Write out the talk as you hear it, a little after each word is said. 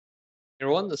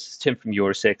Everyone, this is Tim from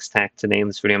YourSixGaming. Today in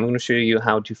this video, I'm going to show you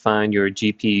how to find your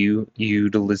GPU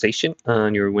utilization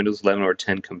on your Windows 11 or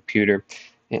 10 computer.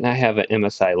 And I have an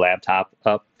MSI laptop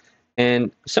up,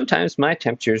 and sometimes my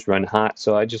temperatures run hot,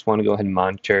 so I just want to go ahead and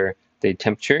monitor the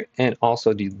temperature and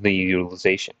also the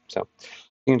utilization. So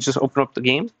you can just open up the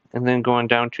game and then go on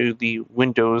down to the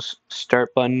Windows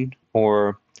Start button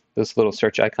or this little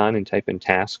search icon and type in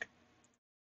Task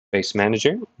Space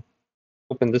Manager.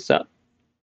 Open this up.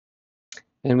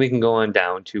 And we can go on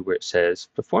down to where it says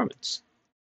performance.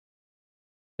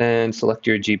 Then select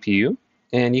your GPU,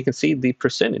 and you can see the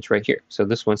percentage right here. So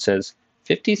this one says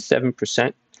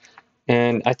 57%.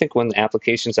 And I think one of the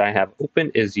applications I have open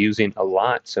is using a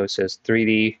lot. So it says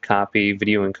 3D copy,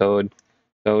 video encode.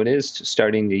 So it is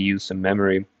starting to use some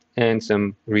memory and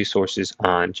some resources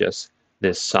on just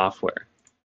this software.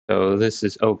 So this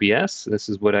is OBS. This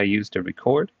is what I use to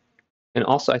record. And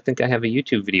also I think I have a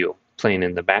YouTube video playing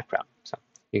in the background. So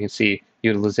you can see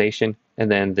utilization and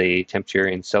then the temperature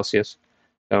in Celsius.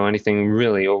 So anything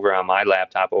really over on my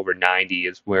laptop over 90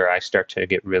 is where I start to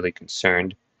get really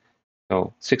concerned.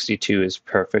 So 62 is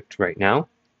perfect right now.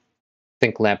 I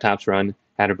think laptops run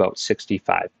at about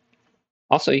 65.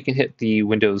 Also, you can hit the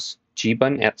Windows G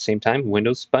button at the same time,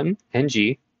 Windows button and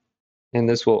G, and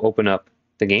this will open up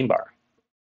the game bar,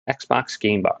 Xbox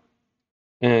game bar.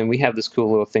 And we have this cool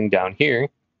little thing down here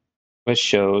which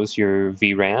shows your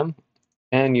VRAM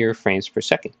and your frames per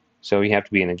second. So you have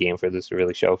to be in a game for this to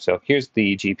really show. So here's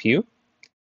the GPU.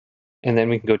 And then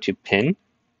we can go to Pin,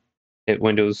 hit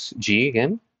Windows G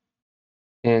again,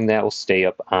 and that will stay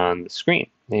up on the screen.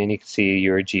 And you can see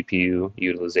your GPU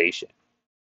utilization.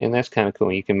 And that's kind of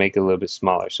cool. You can make it a little bit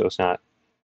smaller so it's not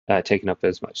taking up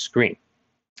as much screen.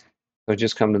 So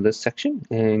just come to this section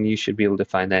and you should be able to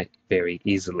find that very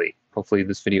easily. Hopefully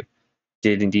this video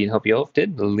did indeed help you out. If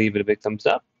it did, leave it a big thumbs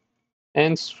up.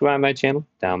 And subscribe to my channel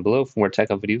down below for more tech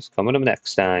videos coming up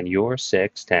next on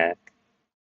YourSixGaming.